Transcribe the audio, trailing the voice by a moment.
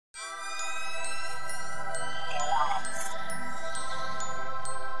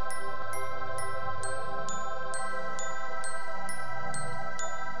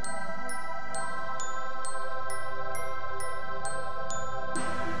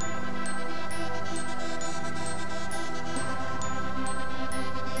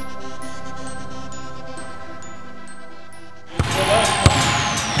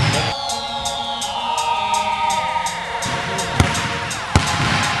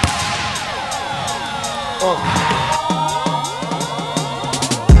All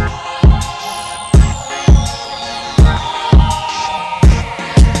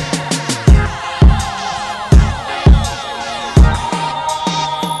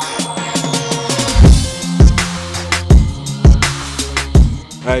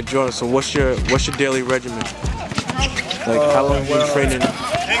right, Jordan. So what's your daily regimen? Like how long have you been training?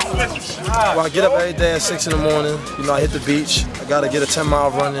 Well, I get up every day at 6 in the morning. You know, I hit the beach. I gotta get a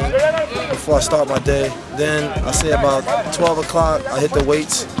 10-mile run in before I start my day. Then I say about 12 o'clock, I hit the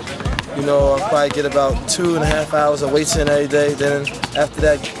weights. You know, I probably get about 2.5 hours of weights in every day. Then after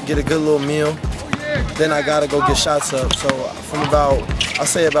that, get a good little meal. Then I gotta go get shots up. So from about, I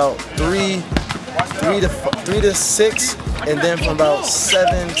say about 3 to 6. And then from about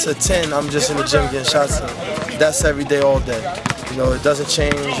 7 to 10, I'm just in the gym getting shots up. That's every day, all day. You know, it doesn't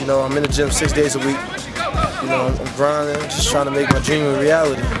change. You know, I'm in the gym 6 days a week. You know, I'm grinding, just trying to make my dream a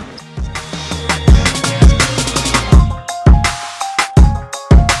reality.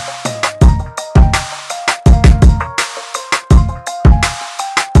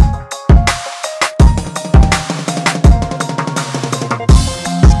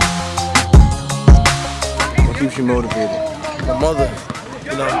 What keeps you motivated? My mother,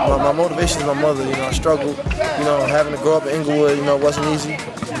 you know, my motivation is my mother. You know, I struggled, you know, having to grow up in Englewood. You know, it wasn't easy.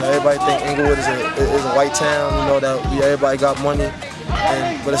 You know, everybody think Englewood is a white town. You know that everybody got money,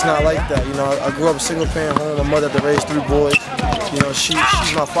 but it's not like that. You know, I grew up a single parent home. My mother had to raise 3 boys. You know, she's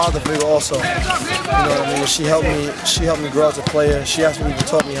my father figure also. You know what I mean? She helped me grow as a player. She actually even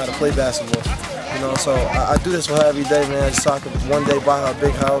taught me how to play basketball. You know, so I do this for her every day, man, just so I could one day buy her a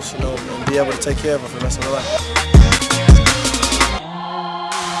big house, you know, and be able to take care of her for the rest of her life.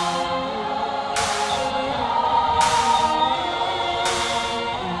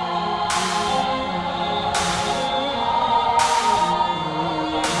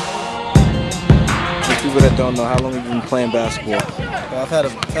 People that don't know, how long have you been playing basketball? Well, I've had a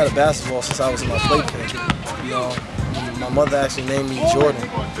basketball since I was in my playpen. You know, my mother actually named me Jordan.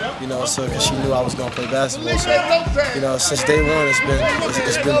 You know, so because she knew I was gonna play basketball. So, you know, since day one, it's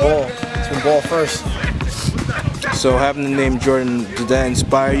been ball. It's been ball first. So having the name Jordan, did that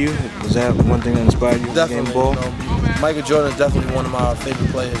inspire you? Was that one thing that inspired you? Definitely. Ball? You know, Michael Jordan is definitely one of my favorite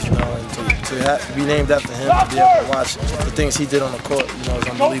players. You know, and to be named after him, to be able to watch the things he did on the court, you know, is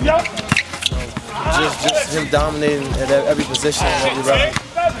unbelievable. Just him dominating at every position, every round.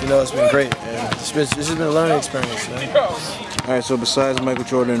 You know, it's been great. And this has been a learning experience, man. All right, so besides Michael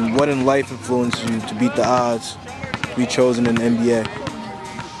Jordan, what in life influenced you to beat the odds, to be chosen in the NBA?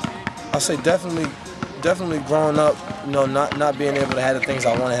 I say definitely growing up, you know, not being able to have the things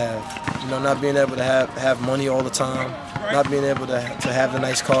I want to have. You know, not being able to have money all the time, not being able to have the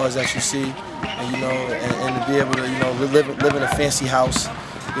nice cars that you see, and you know, and to be able to, you know, live in a fancy house.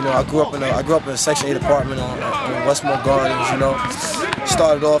 You know, I grew up in a Section 8 apartment on Westmore Gardens. You know,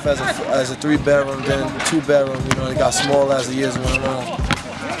 started off as a 3-bedroom, then 2-bedroom. You know, and it got smaller as the years went on.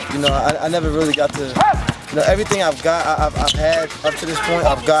 You know, I never really got to, you know, everything I've had up to this point,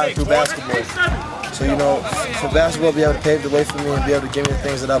 I've gotten through basketball. So, you know, for basketball to be able to pave the way for me and be able to give me the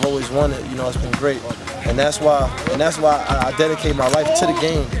things that I've always wanted, you know, it's been great. And that's why I dedicate my life to the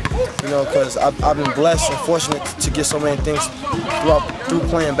game. You know, because I've been blessed and fortunate to get so many things through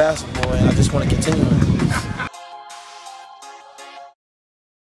playing basketball, and I just want to continue.